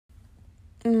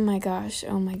Oh my gosh,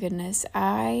 oh my goodness.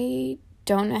 I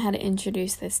don't know how to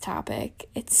introduce this topic.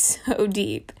 It's so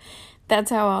deep. That's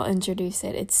how I'll introduce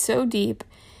it. It's so deep.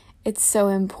 It's so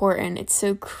important. It's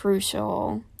so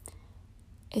crucial.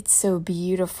 It's so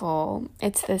beautiful.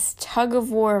 It's this tug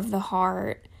of war of the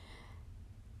heart.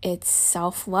 It's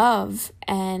self-love.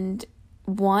 And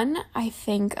one, I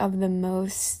think, of the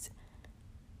most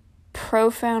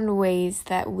profound ways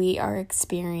that we are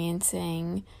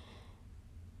experiencing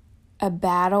a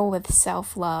battle with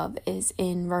self-love is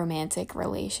in romantic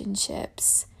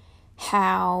relationships.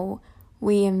 How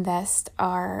we invest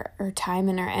our time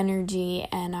and our energy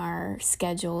and our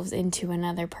schedules into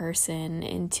another person,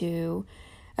 into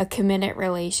a committed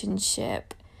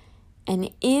relationship.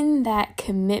 And in that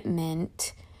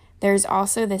commitment, there's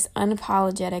also this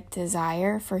unapologetic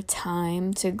desire for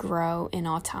time to grow in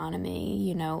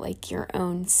autonomy, like your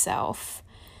own self.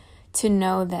 To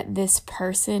know that this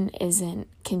person isn't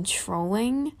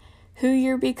controlling who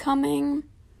you're becoming.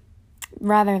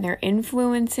 Rather, they're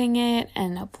influencing it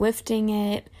and uplifting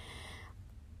it.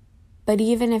 But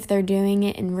even if they're doing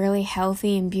it in really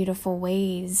healthy and beautiful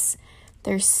ways,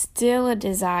 there's still a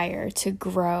desire to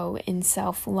grow in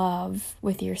self-love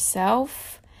with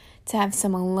yourself, to have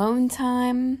some alone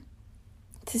time,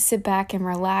 to sit back and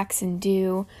relax and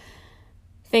do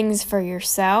things for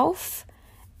yourself,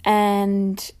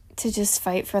 and to just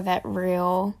fight for that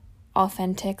real,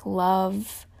 authentic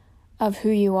love of who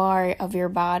you are, of your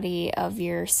body, of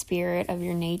your spirit, of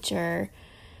your nature,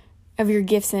 of your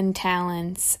gifts and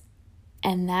talents.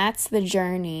 And that's the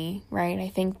journey, right? I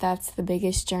think that's the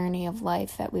biggest journey of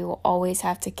life that we will always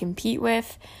have to compete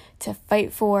with, to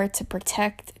fight for, to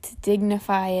protect, to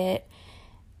dignify it.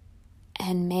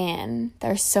 And man,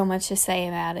 there's so much to say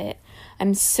about it.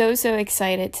 I'm so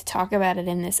excited to talk about it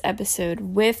in this episode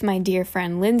with my dear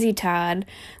friend, Lindsey Todd.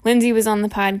 Lindsey was on the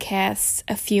podcast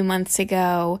a few months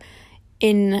ago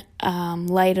in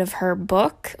light of her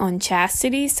book on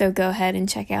chastity, so go ahead and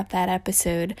check out that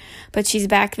episode. But she's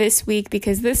back this week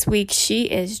because this week she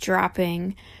is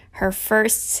dropping her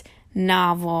first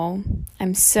novel.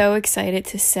 I'm so excited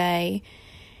to say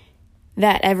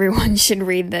that everyone should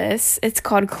read this. It's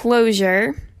called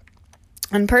Closure.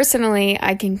 And personally,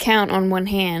 I can count on one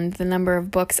hand the number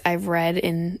of books I've read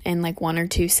in like one or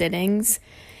two sittings.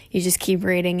 You just keep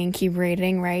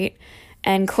reading, right?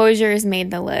 And Closure has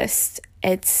made the list.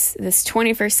 It's this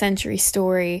 21st century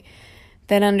story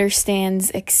that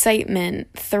understands excitement,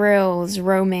 thrills,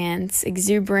 romance,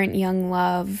 exuberant young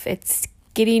love. It's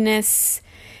giddiness.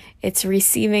 It's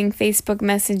receiving Facebook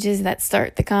messages that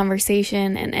start the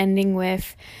conversation and ending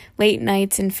with late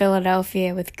nights in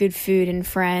Philadelphia with good food and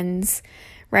friends,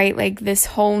 right? Like this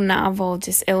whole novel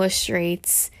just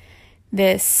illustrates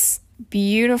this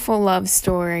beautiful love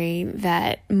story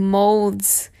that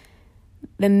molds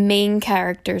the main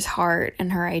character's heart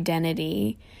and her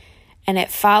identity. And it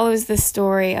follows the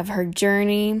story of her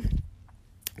journey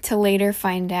to later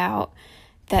find out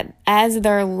that as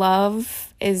their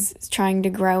love is trying to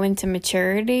grow into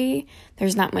maturity,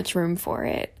 there's not much room for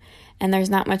it. And there's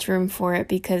not much room for it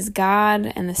because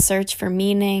God and the search for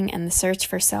meaning and the search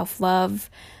for self-love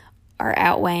are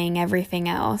outweighing everything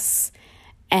else.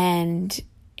 And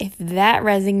if that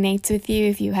resonates with you,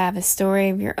 if you have a story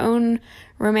of your own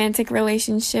romantic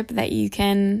relationship that you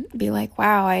can be like,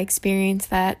 wow, I experienced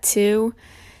that too,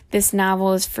 this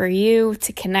novel is for you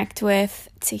to connect with,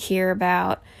 to hear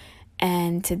about,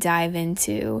 and to dive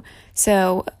into.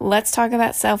 So let's talk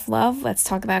about self-love. Let's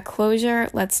talk about closure.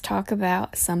 Let's talk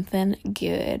about something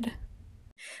good.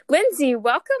 Lindsey,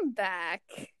 welcome back.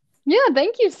 Yeah,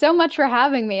 thank you so much for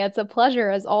having me. It's a pleasure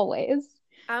as always.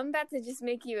 I'm about to just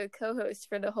make you a co-host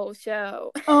for the whole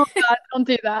show. Oh God, don't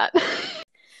do that.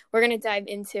 We're going to dive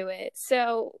into it.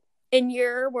 So in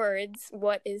your words,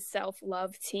 what is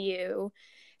self-love to you?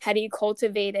 How do you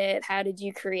cultivate it? How did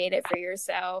you create it for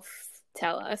yourself?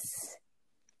 Tell us.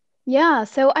 Yeah,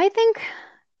 so I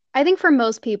think for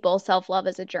most people, self-love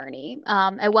is a journey.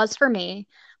 It was for me,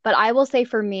 but I will say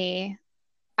for me,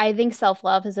 I think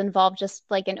self-love has involved just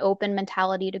like an open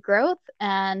mentality to growth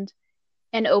and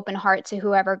an open heart to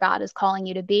whoever God is calling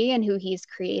you to be and who He's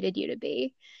created you to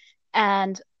be.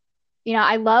 And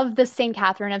I love the St.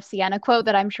 Catherine of Siena quote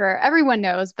that I'm sure everyone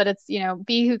knows, but it's,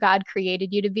 be who God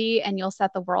created you to be and you'll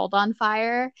set the world on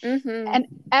fire. Mm-hmm. And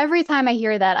every time I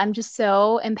hear that, I'm just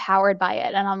so empowered by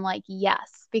it. And I'm like,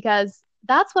 yes, because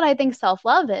that's what I think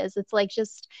self-love is. It's like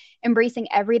just embracing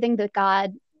everything that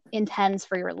God intends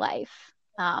for your life.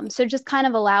 So just kind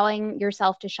of allowing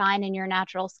yourself to shine in your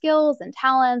natural skills and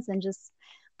talents and just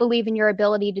believe in your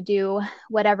ability to do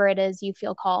whatever it is you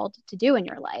feel called to do in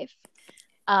your life.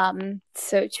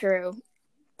 So true.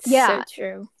 Yeah. So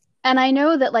true. And I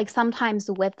know that like sometimes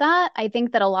with that, I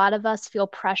think that a lot of us feel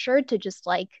pressured to just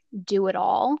like do it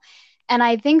all. And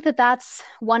I think that that's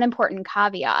one important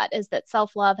caveat is that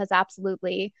self-love has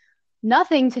absolutely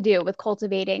nothing to do with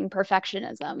cultivating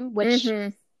perfectionism, which Mm-hmm.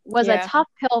 was a Yeah. tough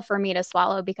pill for me to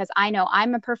swallow because I know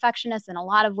I'm a perfectionist in a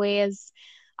lot of ways.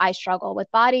 I struggle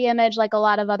with body image like a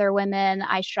lot of other women.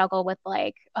 I struggle with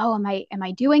like, oh, am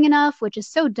I doing enough? Which is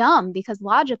so dumb because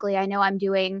logically I know I'm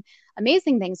doing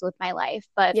amazing things with my life,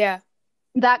 but Yeah.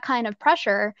 that kind of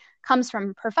pressure comes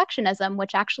from perfectionism,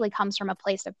 which actually comes from a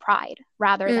place of pride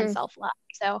rather than Mm. self love.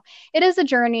 So it is a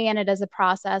journey and it is a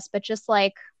process, but just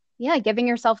like, yeah, giving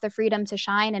yourself the freedom to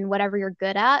shine in whatever you're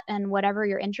good at and whatever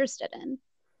you're interested in.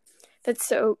 That's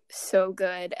so, so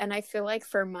good. And I feel like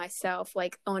for myself,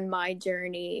 like on my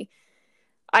journey,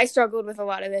 I struggled with a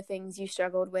lot of the things you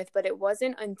struggled with, but it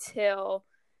wasn't until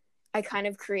I kind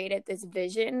of created this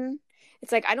vision.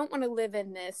 It's like, I don't want to live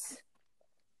in this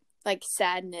like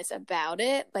sadness about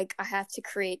it. Like, I have to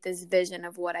create this vision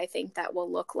of what I think that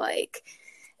will look like.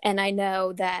 And I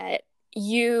know that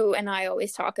you and I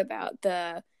always talk about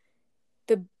the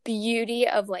beauty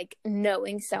of like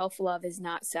knowing self-love is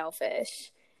not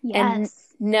selfish, and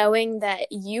Yes. knowing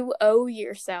that you owe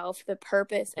yourself the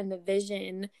purpose and the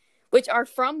vision which are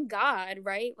from God,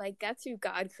 right? Like that's who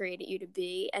God created you to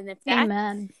be. And if that,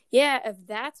 Amen. yeah, if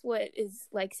that's what is,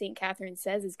 like St. Catherine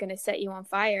says, is going to set you on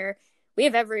fire, we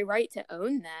have every right to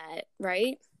own that,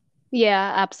 right?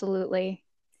 Yeah, absolutely.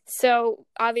 So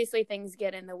obviously things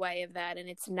get in the way of that, and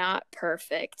it's not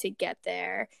perfect to get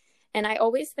there. And I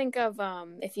always think of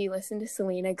if you listen to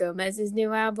Selena Gomez's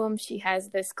new album, she has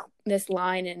this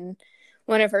line in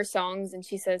one of her songs, and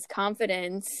she says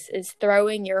confidence is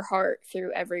throwing your heart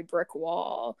through every brick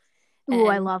wall. Ooh,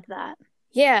 I And love that.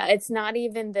 yeah, it's not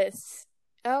even this,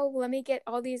 oh, let me get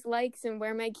all these likes and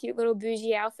wear my cute little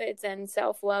bougie outfits and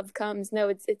self-love comes. No,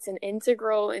 it's an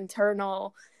integral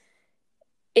internal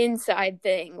inside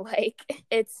thing. Like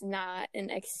it's not an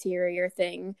exterior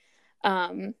thing.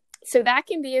 So that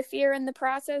can be a fear in the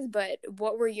process, but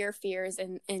what were your fears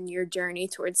in your journey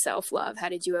towards self-love? How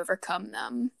did you overcome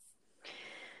them?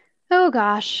 Oh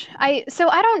gosh. I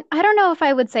don't know if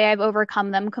I would say I've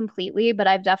overcome them completely, but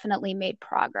I've definitely made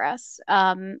progress.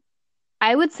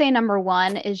 I would say number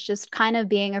one is just kind of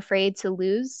being afraid to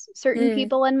lose certain Mm.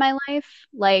 people in my life.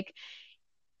 Like,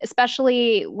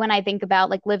 especially when I think about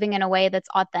like living in a way that's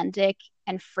authentic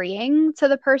and freeing to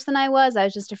the person I was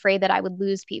just afraid that I would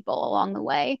lose people along the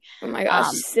way. Oh my gosh,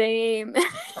 Um, same.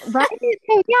 right.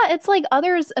 So yeah, it's like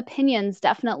others' opinions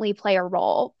definitely play a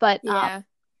role, but Yeah.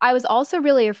 I was also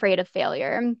really afraid of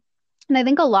failure. And I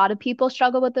think a lot of people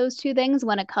struggle with those two things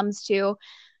when it comes to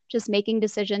just making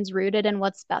decisions rooted in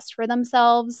what's best for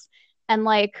themselves. And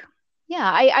like, yeah,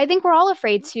 I think we're all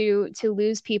afraid to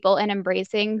lose people and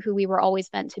embracing who we were always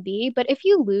meant to be. But if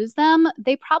you lose them,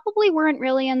 they probably weren't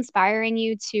really inspiring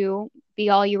you to be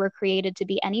all you were created to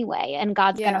be anyway. And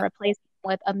God's going to Yeah. replace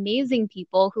them with amazing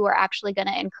people who are actually going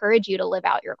to encourage you to live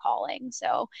out your calling.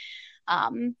 So,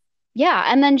 yeah.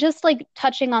 And then just like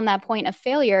touching on that point of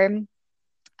failure,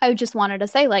 I just wanted to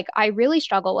say, like, I really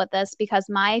struggle with this because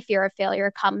my fear of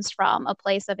failure comes from a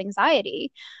place of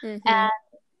anxiety. And Mm-hmm.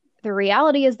 the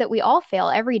reality is that we all fail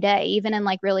every day, even in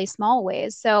like really small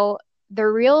ways. So the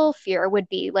real fear would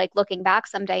be like looking back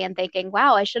someday and thinking,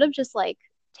 wow, I should have just like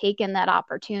taken that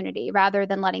opportunity rather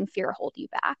than letting fear hold you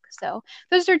back. So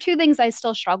those are two things I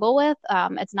still struggle with.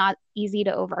 It's not easy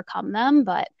to overcome them,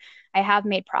 but I have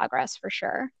made progress for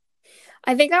sure.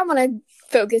 I think I want to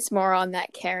focus more on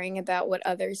that caring about what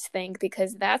others think,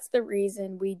 because that's the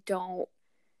reason we don't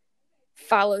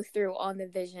follow through on the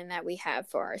vision that we have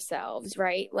for ourselves,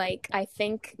 right? Like, I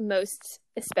think most,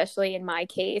 especially in my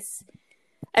case,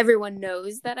 everyone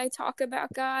knows that I talk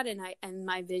about God, and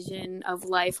my vision of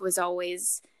life was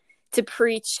always to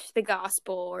preach the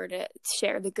gospel or to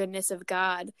share the goodness of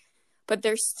God. But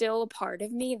there's still a part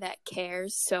of me that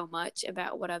cares so much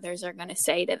about what others are going to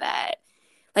say to that.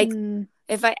 Like, Mm,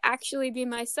 if I actually be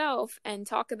myself and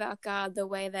talk about God the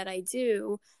way that I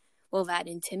do, will that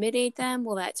intimidate them?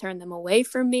 Will that turn them away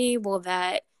from me? Will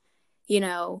that,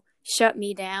 shut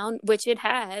me down? Which it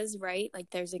has, right? Like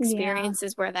there's yeah.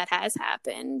 experiences where that has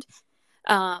happened.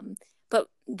 Um, but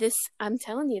this, I'm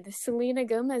telling you, the Selena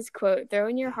Gomez quote,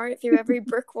 throwing your heart through every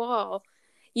brick wall,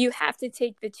 you have to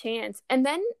take the chance. And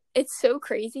then it's so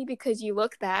crazy because you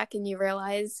look back and you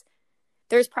realize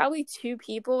there's probably two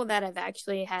people that have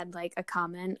actually had like a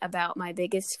comment about my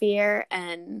biggest fear,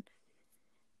 and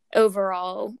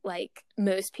overall like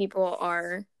most people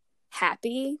are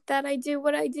happy that I do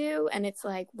what I do, and it's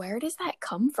like, where does that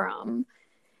come from?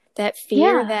 That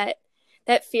fear Yeah. that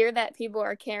that fear that people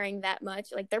are carrying that much,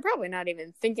 like they're probably not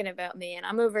even thinking about me, and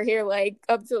I'm over here like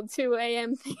up till 2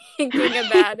 a.m. thinking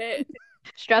about it.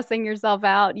 Stressing yourself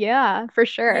out. Yeah, for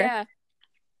sure. Yeah.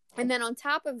 And then on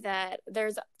top of that,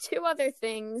 there's two other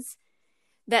things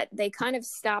that they kind of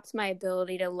stopped my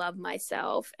ability to love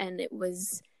myself. And it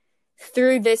was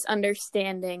through this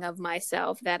understanding of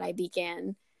myself that I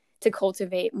began to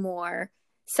cultivate more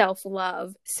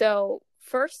self-love. So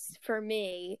first, for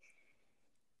me,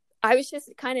 I was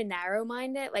just kind of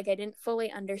narrow-minded. Like, I didn't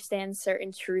fully understand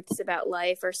certain truths about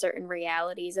life or certain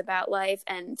realities about life.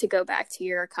 And to go back to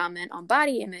your comment on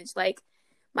body image, like,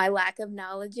 my lack of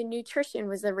knowledge in nutrition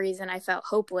was the reason I felt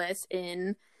hopeless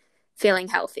in feeling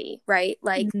healthy, right?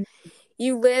 Like, Mhm.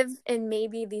 you live in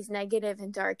maybe these negative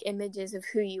and dark images of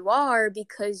who you are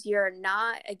because you're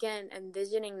not, again,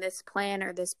 envisioning this plan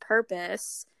or this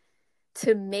purpose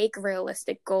to make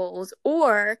realistic goals,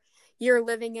 or you're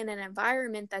living in an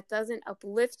environment that doesn't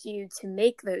uplift you to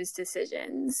make those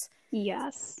decisions.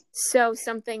 Yes. So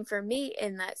something for me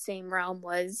in that same realm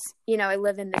was, you know, I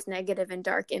live in this negative and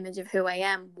dark image of who I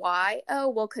am. Why? Oh,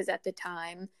 well, because at the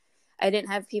time I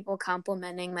didn't have people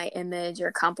complimenting my image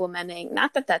or complimenting,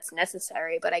 not that that's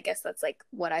necessary, but I guess that's like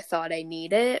what I thought I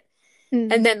needed.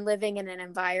 And then living in an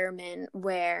environment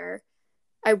where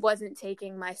I wasn't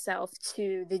taking myself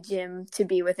to the gym to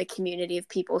be with a community of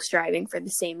people striving for the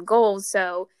same goals.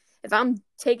 So if I'm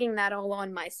taking that all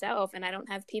on myself and I don't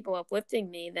have people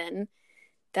uplifting me, then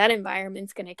that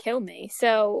environment's going to kill me.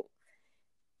 So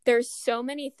there's so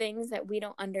many things that we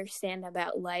don't understand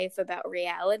about life, about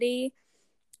reality,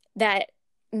 that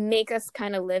make us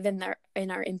kind of live in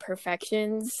our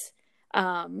imperfections.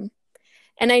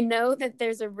 And I know that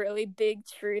there's a really big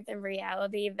truth and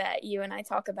reality that you and I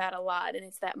talk about a lot, and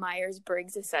it's that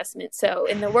Myers-Briggs assessment. So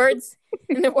in the words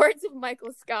of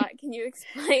Michael Scott, can you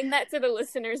explain that to the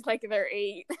listeners like they're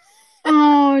 8?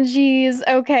 Oh, geez.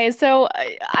 Okay. So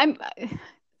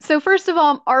so first of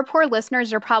all, our poor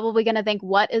listeners are probably going to think,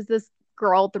 what is this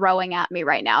girl throwing at me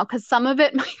right now? Because some of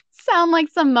it might sound like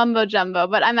some mumbo jumbo,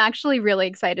 but I'm actually really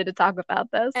excited to talk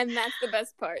about this. And that's the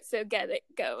best part. So get it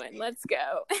going. Let's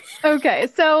go. Okay,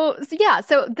 so yeah,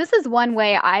 so this is one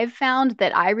way I've found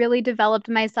that I really developed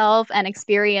myself and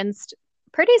experienced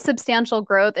pretty substantial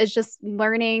growth is just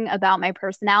learning about my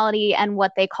personality and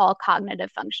what they call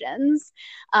cognitive functions.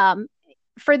 Um,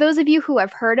 for those of you who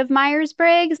have heard of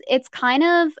Myers-Briggs, it's kind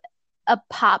of a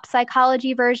pop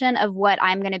psychology version of what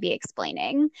I'm going to be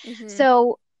explaining. Mm-hmm.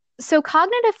 So so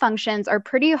cognitive functions are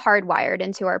pretty hardwired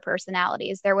into our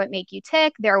personalities. They're what make you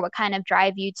tick. They're what kind of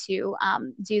drive you to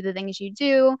do the things you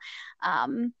do.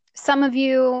 Some of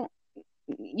you,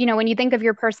 you know, when you think of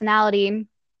your personality,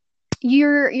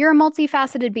 you're a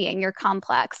multifaceted being. You're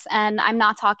complex, and I'm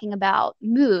not talking about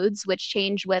moods, which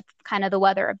change with kind of the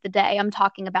weather of the day. I'm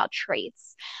talking about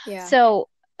traits. Yeah. So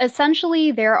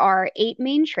essentially, there are 8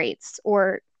 main traits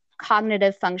or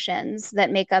cognitive functions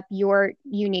that make up your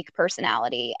unique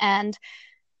personality. And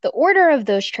the order of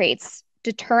those traits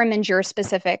determines your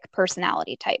specific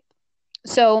personality type.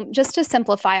 So, just to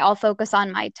simplify, I'll focus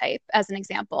on my type as an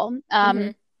example.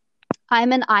 Mm-hmm.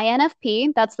 I'm an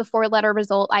INFP. That's the 4-letter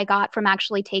result I got from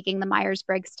actually taking the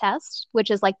Myers-Briggs test,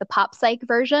 which is like the pop psych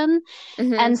version.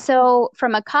 Mm-hmm. And so,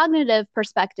 from a cognitive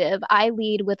perspective, I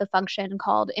lead with a function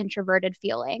called introverted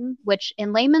feeling, which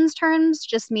in layman's terms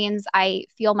just means I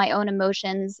feel my own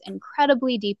emotions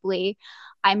incredibly deeply.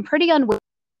 I'm pretty unwilling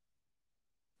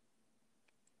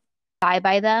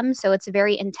by them. So it's a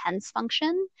very intense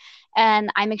function.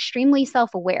 And I'm extremely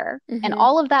self aware. And Mm-hmm.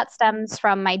 all of that stems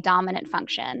from my dominant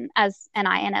function as an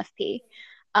INFP.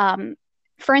 Um,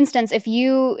 for instance,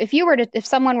 if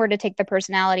someone were to take the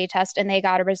personality test and they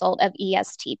got a result of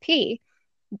ESTP,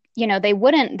 you know, they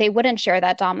wouldn't share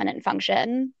that dominant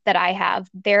function that I have.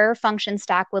 Their function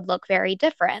stack would look very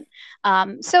different.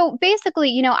 So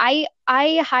basically, you know, I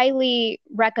highly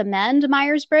recommend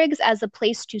Myers-Briggs as a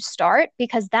place to start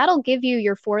because that'll give you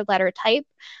your 4-letter type.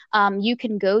 You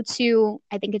can go to,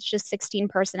 I think it's just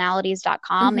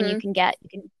 16personalities.com, and Mm-hmm. you can get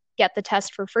the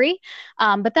test for free.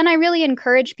 But then I really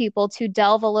encourage people to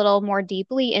delve a little more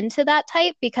deeply into that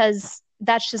type because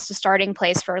that's just a starting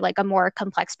place for like a more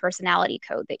complex personality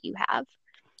code that you have.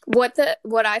 What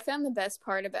I found the best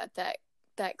part about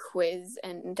that quiz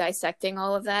and dissecting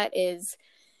all of that is,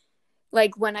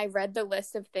 like, when I read the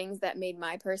list of things that made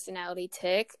my personality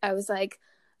tick, I was like,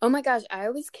 oh my gosh, I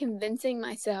was convincing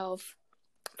myself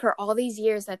for all these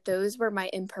years that those were my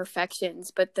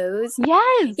imperfections, but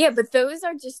Yes. those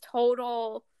are just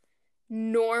total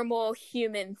normal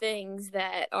human things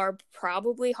that are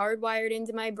probably hardwired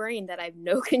into my brain that I have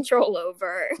no control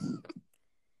over.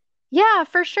 Yeah,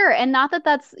 for sure. And not that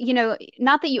that's,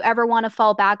 not that you ever want to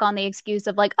fall back on the excuse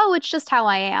of like, oh, it's just how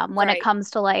I am when it Right.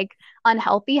 comes to like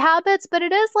unhealthy habits, but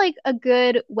it is like a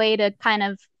good way to kind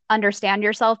of understand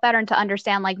yourself better and to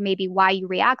understand like maybe why you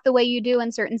react the way you do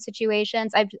in certain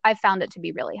situations. I've found it to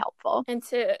be really helpful. And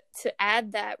to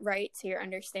add that right to your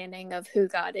understanding of who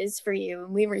God is for you,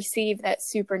 and we receive that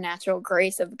supernatural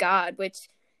grace of God, which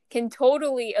can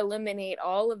totally eliminate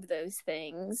all of those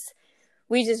things.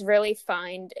 We just really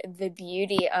find the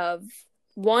beauty of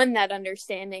one, that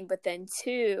understanding, but then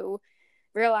two,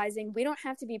 realizing we don't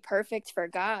have to be perfect for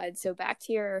God. So back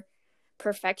to your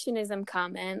perfectionism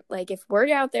comment, like if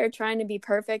we're out there trying to be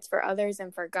perfect for others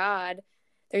and for God,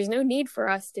 there's no need for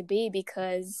us to be,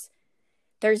 because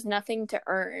there's nothing to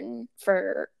earn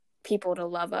for people to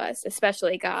love us,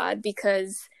 especially God,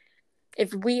 because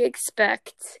if we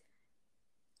expect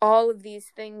all of these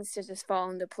things to just fall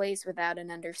into place without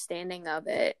an understanding of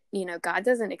it, God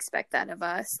doesn't expect that of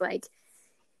us. Like,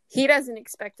 he doesn't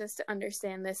expect us to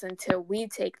understand this until we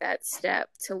take that step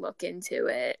to look into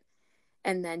it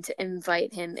and then to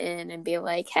invite him in and be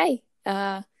like, hey,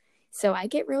 so I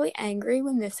get really angry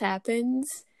when this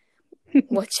happens.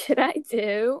 What should I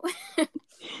do?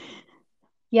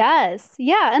 Yes.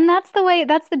 Yeah. And that's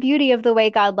the beauty of the way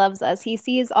God loves us. He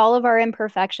sees all of our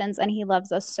imperfections and he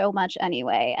loves us so much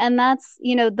anyway. And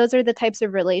those are the types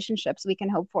of relationships we can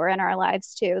hope for in our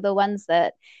lives too. The ones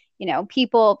that,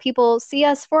 people see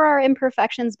us for our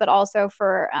imperfections, but also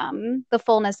for the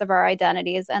fullness of our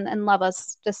identities and love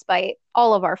us despite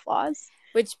all of our flaws.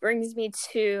 Which brings me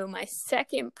to my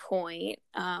second point.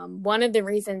 One of the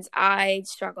reasons I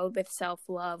struggled with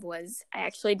self-love was I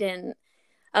actually didn't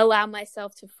allow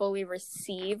myself to fully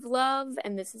receive love,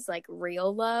 and this is like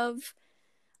real love.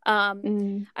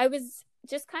 Mm, I was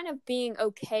just kind of being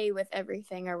okay with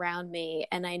everything around me,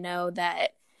 and I know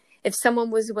that if someone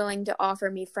was willing to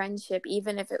offer me friendship,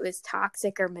 even if it was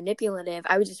toxic or manipulative,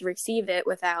 I would just receive it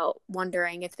without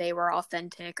wondering if they were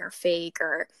authentic or fake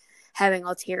or having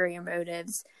ulterior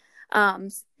motives. Um,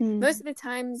 Most mm, of the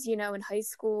times, in high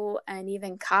school and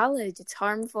even college, it's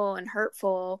harmful and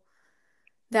hurtful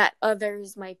that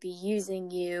others might be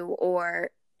using you, or,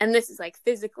 and this is like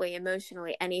physically,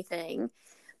 emotionally, anything.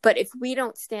 But if we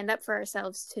don't stand up for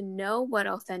ourselves to know what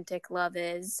authentic love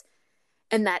is,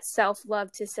 and that self-love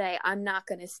to say, I'm not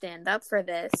going to stand up for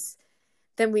this,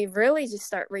 then we really just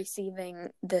start receiving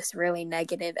this really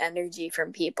negative energy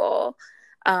from people.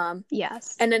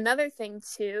 yes. And another thing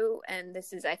too, and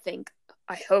this is,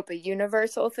 I hope, a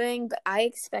universal thing, but I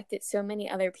expected so many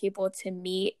other people to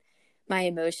meet my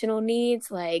emotional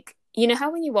needs. Like,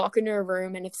 how when you walk into a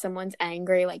room and if someone's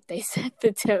angry, like they set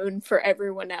the tone for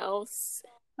everyone else?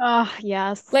 Oh,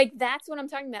 yes. Like, that's what I'm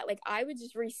talking about. Like, I would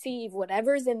just receive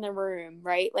whatever's in the room,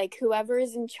 right? Like, whoever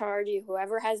is in charge of you,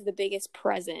 whoever has the biggest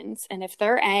presence. And if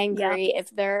they're Yeah. angry, if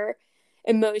they're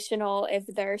emotional, if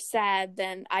they're sad,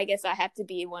 then I guess I have to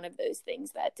be one of those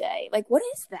things that day. Like, what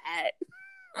is that?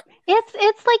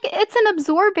 It's like it's an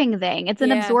absorbing thing. It's an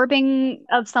Yeah. absorbing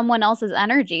of someone else's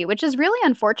energy, which is really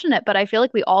unfortunate, but I feel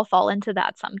like we all fall into that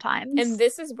And sometimes.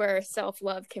 this is where self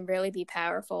love can really be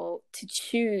powerful, to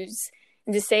choose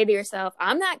and to say to yourself,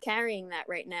 I'm not carrying that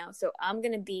right now. So I'm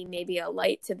going to be maybe a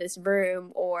light to this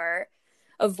room or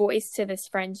a voice to this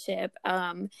friendship,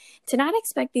 to not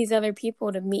expect these other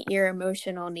people to meet your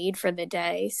emotional need for the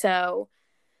day. So,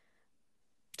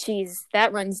 geez,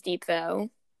 that runs deep though.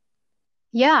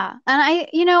 Yeah.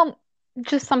 And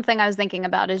just something I was thinking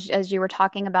about as you were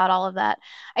talking about all of that.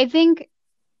 I think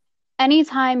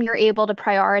anytime you're able to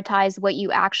prioritize what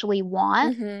you actually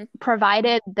want, Mm-hmm.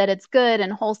 provided that it's good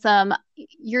and wholesome,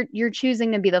 you're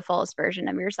choosing to be the fullest version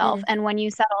of yourself. Mm. And when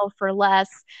you settle for less,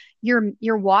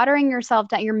 you're watering yourself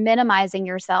down, you're minimizing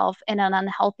yourself in an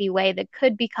unhealthy way that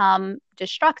could become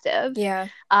destructive. Yeah.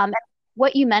 And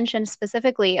what you mentioned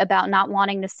specifically about not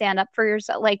wanting to stand up for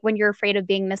yourself, like when you're afraid of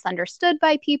being misunderstood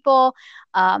by people,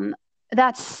 um,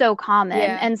 that's so common.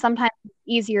 Yeah. And sometimes it's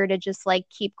easier to just like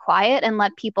keep quiet and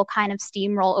let people kind of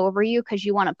steamroll over you because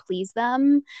you want to please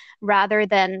them rather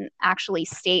than actually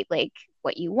state like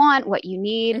what you want, what you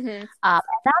need. Mm-hmm. And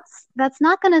that's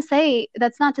not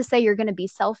to say you're going to be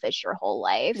selfish your whole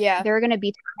life. Yeah. There are going to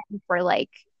be times where like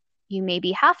you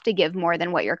maybe have to give more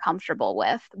than what you're comfortable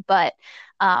with, but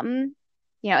um,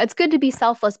 it's good to be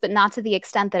selfless, but not to the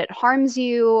extent that it harms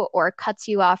you or cuts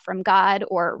you off from God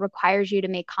or requires you to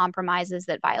make compromises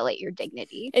that violate your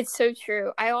dignity. It's so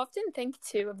true. I often think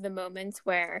too of the moments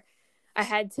where I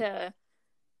had to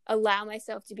allow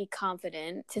myself to be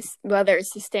confident, to whether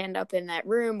it's to stand up in that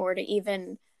room or to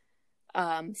even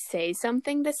say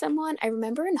something to someone. I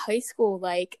remember in high school,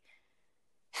 like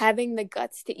having the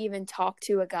guts to even talk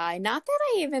to a guy. Not that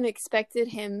I even expected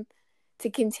him to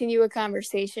continue a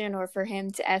conversation or for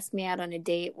him to ask me out on a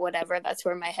date, whatever. That's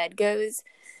where my head goes.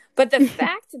 But the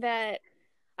fact that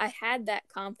I had that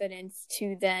confidence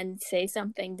to then say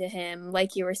something to him,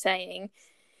 like you were saying,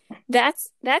 that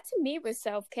to me was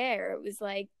self-care. It was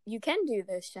like, you can do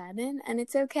this, Shannon, and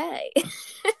it's okay.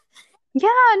 Yeah,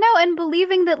 no, and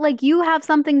believing that like you have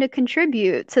something to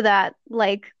contribute to that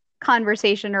like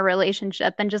conversation or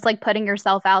relationship and just like putting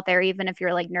yourself out there even if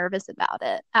you're like nervous about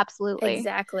it. Absolutely.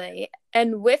 Exactly.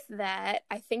 And with that,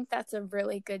 I think that's a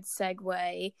really good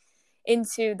segue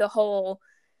into the whole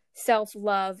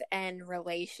self-love and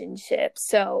relationship.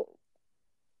 So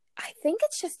I think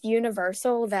it's just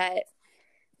universal that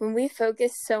when we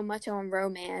focus so much on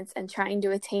romance and trying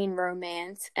to attain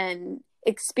romance and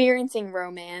experiencing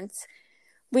romance,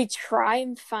 we try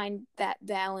and find that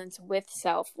balance with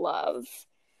self-love.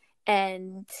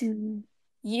 And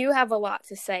you have a lot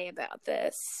to say about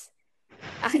this.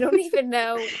 I don't even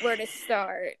know where to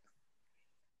start.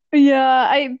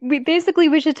 Yeah,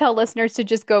 we should tell listeners to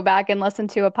just go back and listen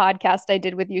to a podcast I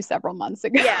did with you several months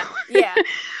ago. Yeah.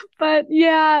 But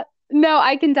yeah, no,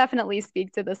 I can definitely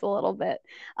speak to this a little bit.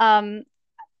 Um,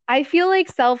 I feel like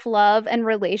self-love and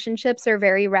relationships are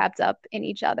very wrapped up in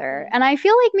each other. And I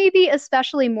feel like maybe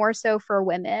especially more so for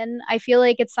women. I feel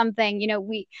like it's something,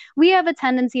 we have a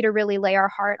tendency to really lay our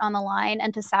heart on the line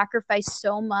and to sacrifice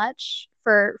so much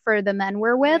for the men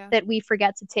we're with that we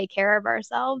forget to take care of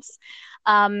ourselves.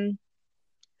 Um,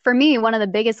 for me, one of the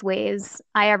biggest ways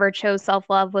I ever chose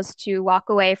self-love was to walk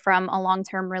away from a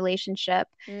long-term relationship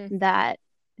that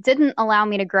didn't allow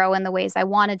me to grow in the ways I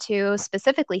wanted to,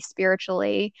 specifically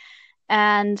spiritually.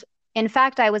 And in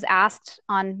fact, I was asked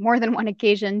on more than one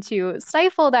occasion to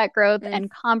stifle that growth and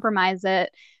compromise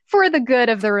it for the good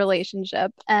of the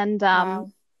relationship. And, Wow.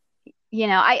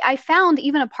 I found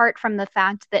even apart from the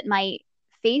fact that my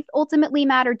faith ultimately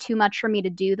mattered too much for me to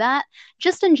do that,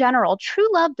 just in general, true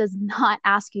love does not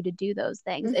ask you to do those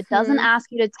things. It doesn't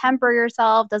ask you to temper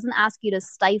yourself, doesn't ask you to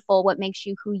stifle what makes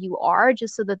you who you are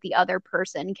just so that the other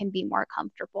person can be more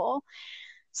comfortable.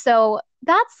 So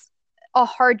that's a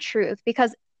hard truth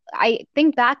because I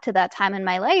think back to that time in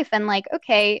my life and like,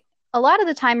 okay, a lot of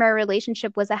the time our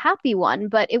relationship was a happy one,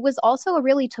 but it was also a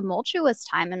really tumultuous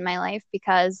time in my life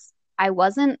because I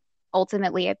wasn't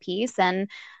ultimately at peace. And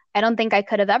I don't think I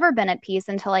could have ever been at peace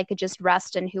until I could just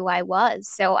rest in who I was.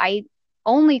 So I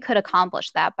only could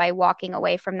accomplish that by walking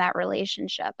away from that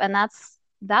relationship. And that's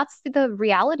the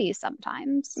reality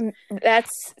sometimes.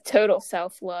 That's total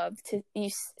self-love. You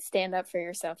stand up for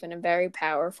yourself in a very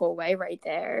powerful way right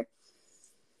there.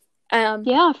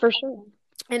 Yeah, for sure.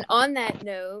 And on that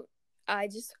note, I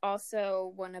just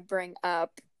also want to bring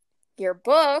up your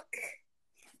book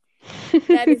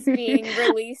that is being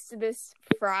released this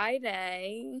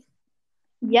Friday.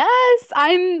 Yes,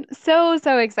 I'm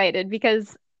so excited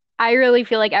because I really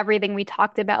feel like everything we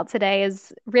talked about today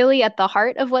is really at the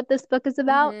heart of what this book is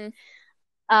about.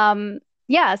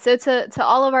 Yeah, so to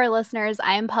all of our listeners,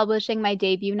 I am publishing my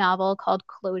debut novel called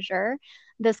Closure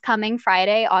this coming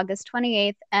Friday, August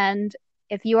 28th. And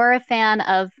if you are a fan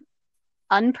of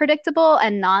unpredictable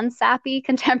and non-sappy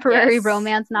contemporary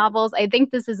romance novels, I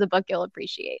think this is a book you'll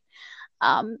appreciate.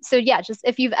 So yeah, just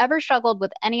if you've ever struggled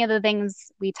with any of the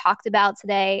things we talked about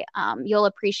today, you'll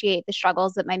appreciate the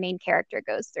struggles that my main character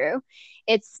goes through.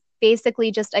 It's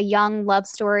basically just a young love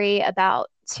story about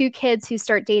two kids who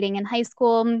start dating in high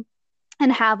school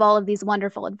and have all of these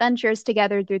wonderful adventures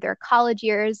together through their college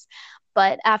years.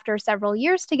 But after several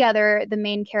years together, the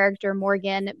main character,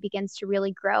 Morgan, begins to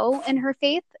really grow in her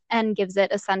faith and gives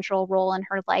it a central role in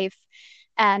her life.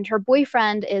 And her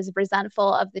boyfriend is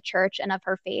resentful of the church and of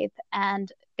her faith. And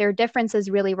their differences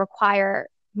really require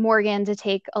Morgan to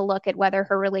take a look at whether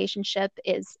her relationship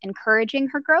is encouraging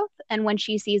her growth. And when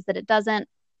she sees that it doesn't,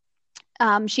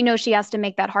 she knows she has to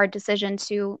make that hard decision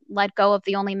to let go of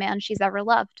the only man she's ever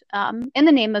loved, in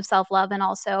the name of self-love, and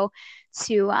also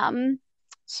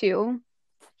to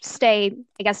stay,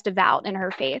 I guess, devout in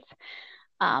her faith.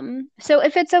 So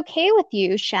if it's okay with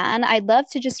you, Shan, I'd love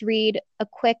to just read a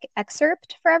quick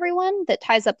excerpt for everyone that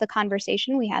ties up the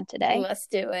conversation we had today. Let's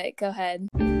do it. Go ahead.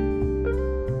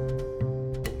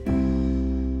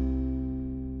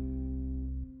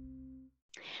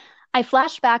 I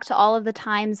flashed back to all of the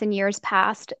times in years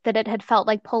past that it had felt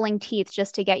like pulling teeth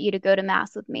just to get you to go to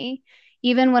mass with me,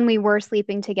 even when we were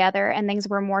sleeping together and things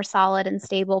were more solid and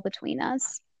stable between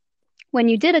us. When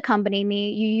you did accompany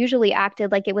me, you usually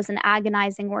acted like it was an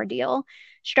agonizing ordeal,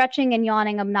 stretching and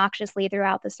yawning obnoxiously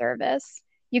throughout the service.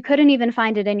 You couldn't even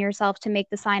find it in yourself to make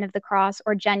the sign of the cross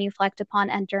or genuflect upon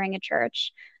entering a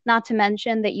church, not to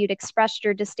mention that you'd expressed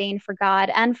your disdain for God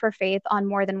and for faith on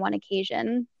more than one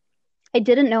occasion. I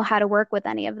didn't know how to work with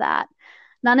any of that.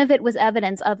 None of it was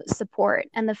evidence of support,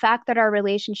 and the fact that our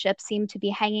relationship seemed to be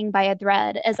hanging by a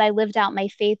thread as I lived out my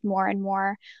faith more and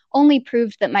more only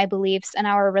proved that my beliefs and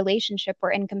our relationship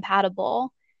were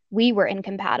incompatible. We were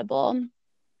incompatible.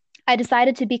 I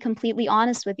decided to be completely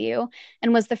honest with you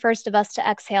and was the first of us to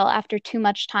exhale after too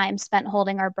much time spent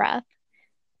holding our breath.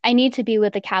 I need to be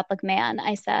with a Catholic man,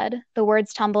 I said, the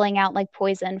words tumbling out like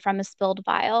poison from a spilled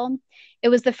vial. It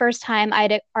was the first time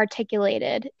I'd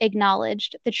articulated,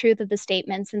 acknowledged the truth of the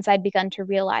statement since I'd begun to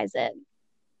realize it.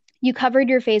 You covered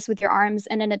your face with your arms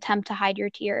in an attempt to hide your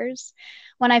tears.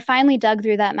 When I finally dug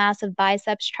through that mass of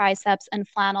biceps, triceps, and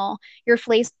flannel, your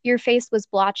face was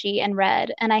blotchy and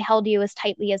red, and I held you as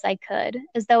tightly as I could,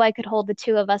 as though I could hold the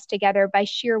two of us together by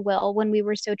sheer will when we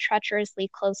were so treacherously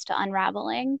close to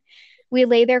unraveling. We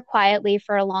lay there quietly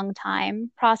for a long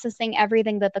time, processing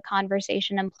everything that the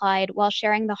conversation implied while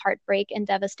sharing the heartbreak and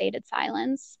devastated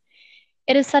silence.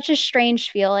 It is such a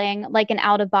strange feeling, like an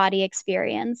out of body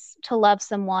experience, to love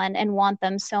someone and want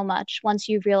them so much once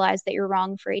you realize that you're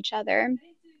wrong for each other.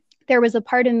 There was a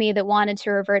part of me that wanted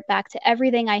to revert back to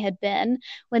everything I had been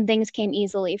when things came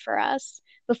easily for us,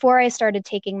 before I started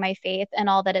taking my faith and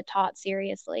all that it taught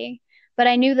seriously. But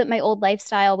I knew that my old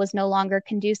lifestyle was no longer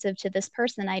conducive to this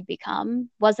person I'd become,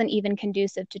 wasn't even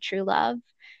conducive to true love.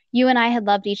 You and I had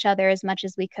loved each other as much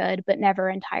as we could, but never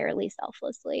entirely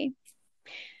selflessly.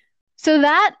 So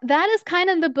that is kind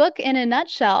of the book in a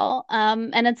nutshell.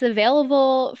 And it's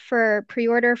available for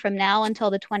pre-order from now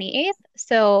until the 28th.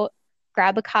 So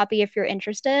grab a copy if you're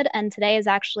interested. And today is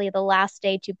actually the last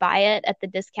day to buy it at the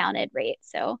discounted rate.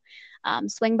 So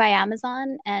swing by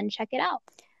Amazon and check it out.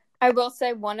 I will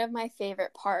say one of my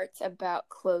favorite parts about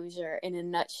Closure in a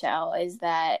nutshell is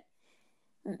that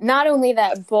not only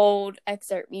that bold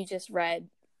excerpt you just read,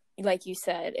 like you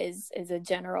said, is a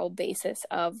general basis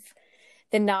of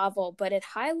the novel, but it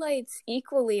highlights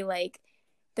equally like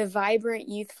the vibrant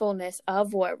youthfulness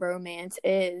of what romance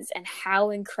is and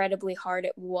how incredibly hard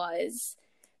it was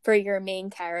for your main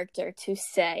character to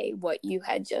say what you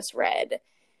had just read.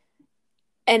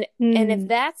 And if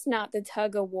that's not the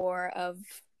tug of war of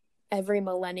every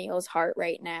millennial's heart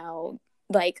right now,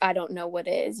 like, I don't know what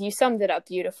is. You summed it up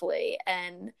beautifully.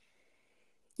 And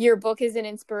your book is an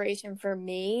inspiration for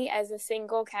me as a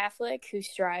single Catholic who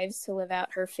strives to live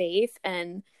out her faith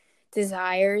and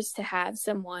desires to have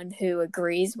someone who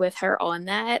agrees with her on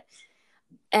that.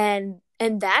 And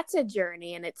that's a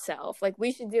journey in itself. Like,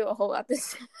 we should do a whole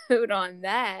episode on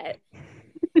that.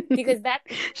 Because that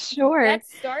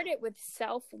started with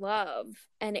self-love,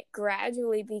 and it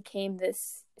gradually became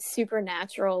this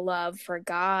supernatural love for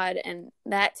God, and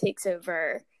that takes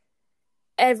over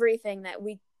everything that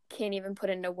we can't even put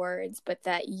into words, but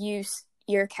that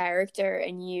your character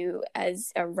and you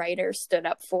as a writer stood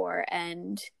up for.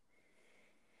 And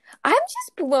I'm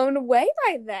just blown away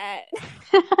by that.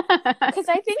 Because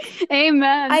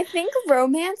Amen. I think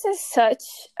romance is such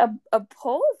a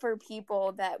pull for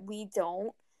people that we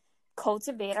don't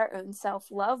cultivate our own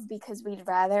self-love because we'd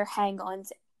rather hang on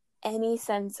to any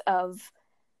sense of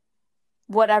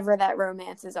whatever that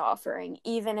romance is offering,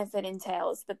 even if it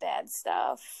entails the bad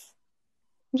stuff.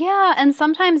 Yeah, and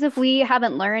sometimes if we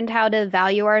haven't learned how to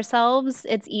value ourselves,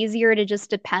 it's easier to just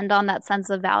depend on that sense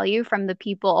of value from the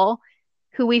people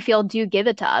who we feel do give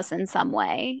it to us in some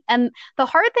way. And the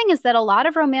hard thing is that a lot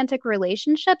of romantic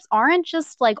relationships aren't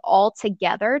just like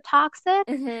altogether toxic,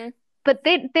 but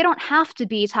they don't have to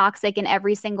be toxic in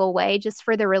every single way just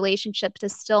for the relationship to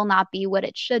still not be what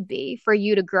it should be for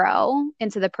you to grow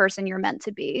into the person you're meant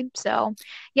to be. So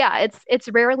yeah, it's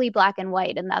rarely black and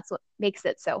white, and that's what makes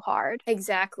it so hard.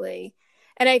 Exactly.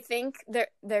 And I think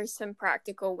there's some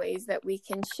practical ways that we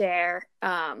can share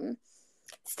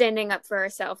standing up for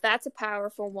ourselves. That's a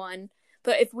powerful one.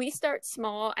 But if we start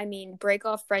small, I mean, break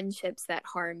off friendships that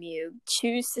harm you.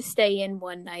 Choose to stay in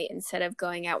one night instead of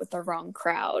going out with the wrong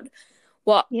crowd.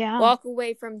 Walk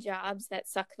away from jobs that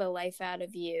suck the life out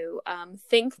of you.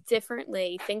 Think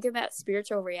differently. Think about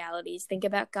spiritual realities. Think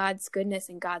about God's goodness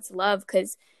and God's love.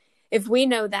 Because if we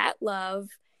know that love,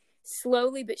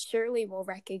 slowly but surely we'll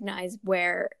recognize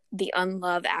where the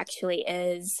unlove actually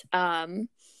is.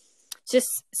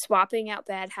 Just swapping out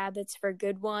bad habits for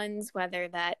good ones, whether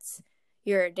that's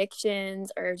your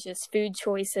addictions or just food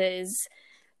choices,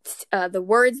 the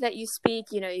words that you speak,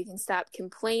 you can stop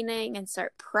complaining and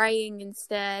start praying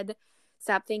instead.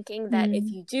 Stop thinking that if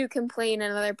you do complain,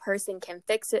 another person can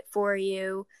fix it for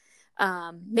you.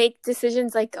 Make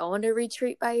decisions like go on a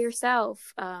retreat by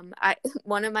yourself.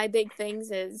 One of my big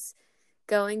things is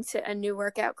going to a new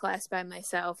workout class by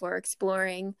myself or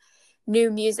exploring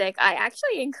new music. I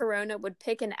actually in Corona would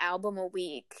pick an album a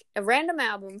week, a random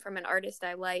album from an artist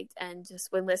I liked, and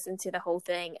just would listen to the whole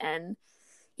thing and,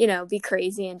 be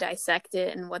crazy and dissect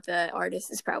it and what the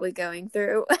artist is probably going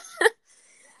through.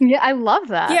 Yeah, I love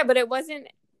that. Yeah, but it wasn't,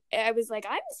 I was like,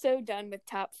 I'm so done with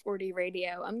top 40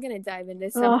 radio. I'm going to dive into Oh,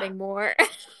 something more.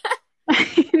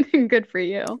 good for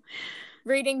you.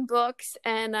 Reading books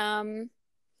and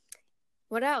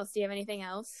what else? Do you have anything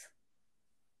else?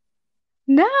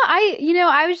 No,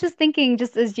 I was just thinking,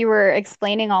 just as you were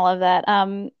explaining all of that,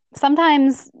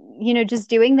 sometimes, just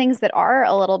doing things that are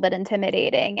a little bit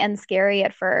intimidating and scary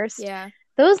at first, Yeah.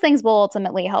 those things will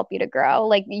ultimately help you to grow.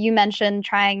 Like you mentioned,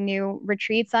 trying new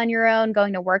retreats on your own,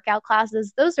 going to workout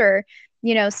classes, those are,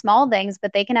 small things,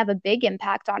 but they can have a big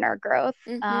impact on our growth.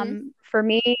 Mm-hmm. For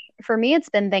me, it's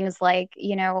been things like,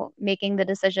 making the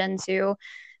decision to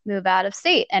move out of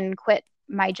state and quit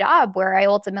my job where I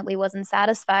ultimately wasn't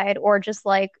satisfied, or just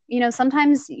like,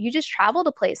 sometimes you just travel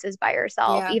to places by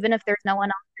yourself, Yeah. even if there's no one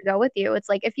else to go with you. It's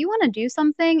like if you want to do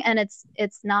something and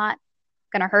it's not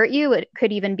going to hurt you, it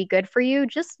could even be good for you,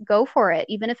 just go for it,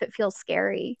 even if it feels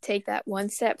scary. Take that one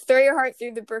step. Throw your heart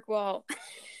through the brick wall.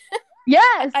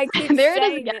 Yes, I keep there it is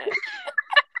saying again.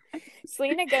 it.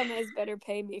 Selena Gomez better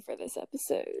pay me for this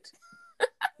episode.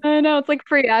 I know, it's like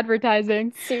free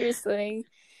advertising. Seriously.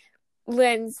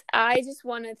 Linz, I just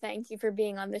want to thank you for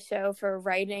being on the show, for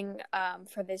writing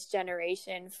for this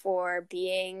generation, for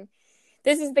being.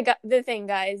 This is the thing,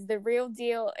 guys. The real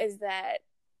deal is that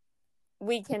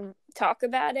we can talk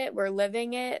about it, we're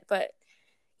living it, but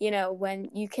when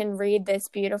you can read this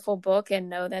beautiful book and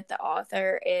know that the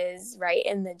author is right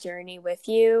in the journey with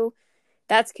you,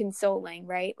 that's consoling,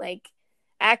 right? Like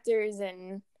actors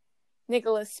and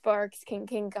Nicholas Sparks can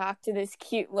concoct this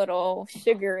cute little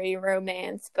sugary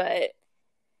romance, but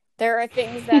there are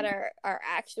things that are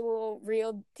actual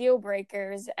real deal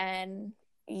breakers, and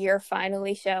you're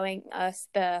finally showing us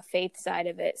the faith side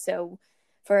of it. So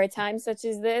for a time such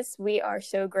as this, we are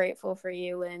so grateful for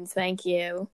you, Linz. Thank you.